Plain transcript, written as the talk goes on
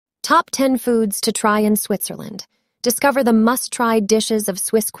Top 10 foods to try in Switzerland. Discover the must-try dishes of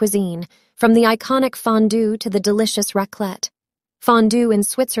Swiss cuisine, from the iconic fondue to the delicious raclette. Fondue in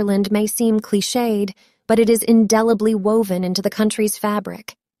Switzerland may seem cliched, but it is indelibly woven into the country's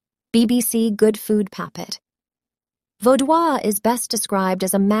fabric. BBC Good Food Pappet. Vaudois is best described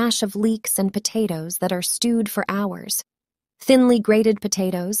as a mash of leeks and potatoes that are stewed for hours. Thinly grated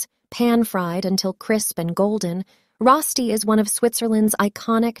potatoes, pan-fried until crisp and golden, Rösti is one of Switzerland's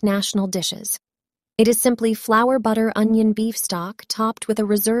iconic national dishes. It is simply flour butter onion beef stock topped with a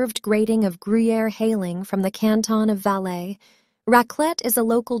reserved grating of Gruyere hailing from the canton of Valais. Raclette is a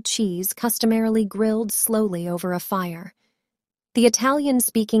local cheese customarily grilled slowly over a fire. The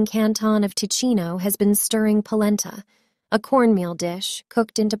Italian-speaking canton of Ticino has been stirring polenta, a cornmeal dish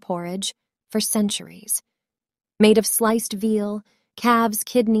cooked into porridge, for centuries. Made of sliced veal, calves'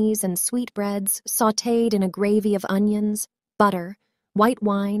 kidneys, and sweetbreads sautéed in a gravy of onions, butter, white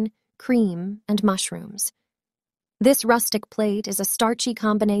wine, cream, and mushrooms. This rustic plate is a starchy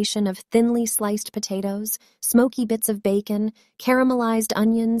combination of thinly sliced potatoes, smoky bits of bacon, caramelized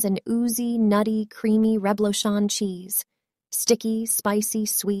onions, and oozy, nutty, creamy reblochon cheese. Sticky, spicy,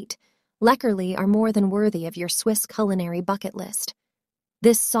 sweet, Leckerli are more than worthy of your Swiss culinary bucket list.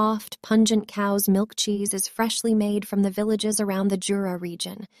 This soft, pungent cow's milk cheese is freshly made from the villages around the Jura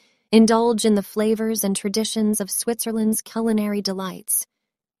region. Indulge in the flavors and traditions of Switzerland's culinary delights.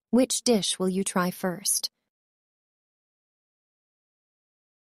 Which dish will you try first?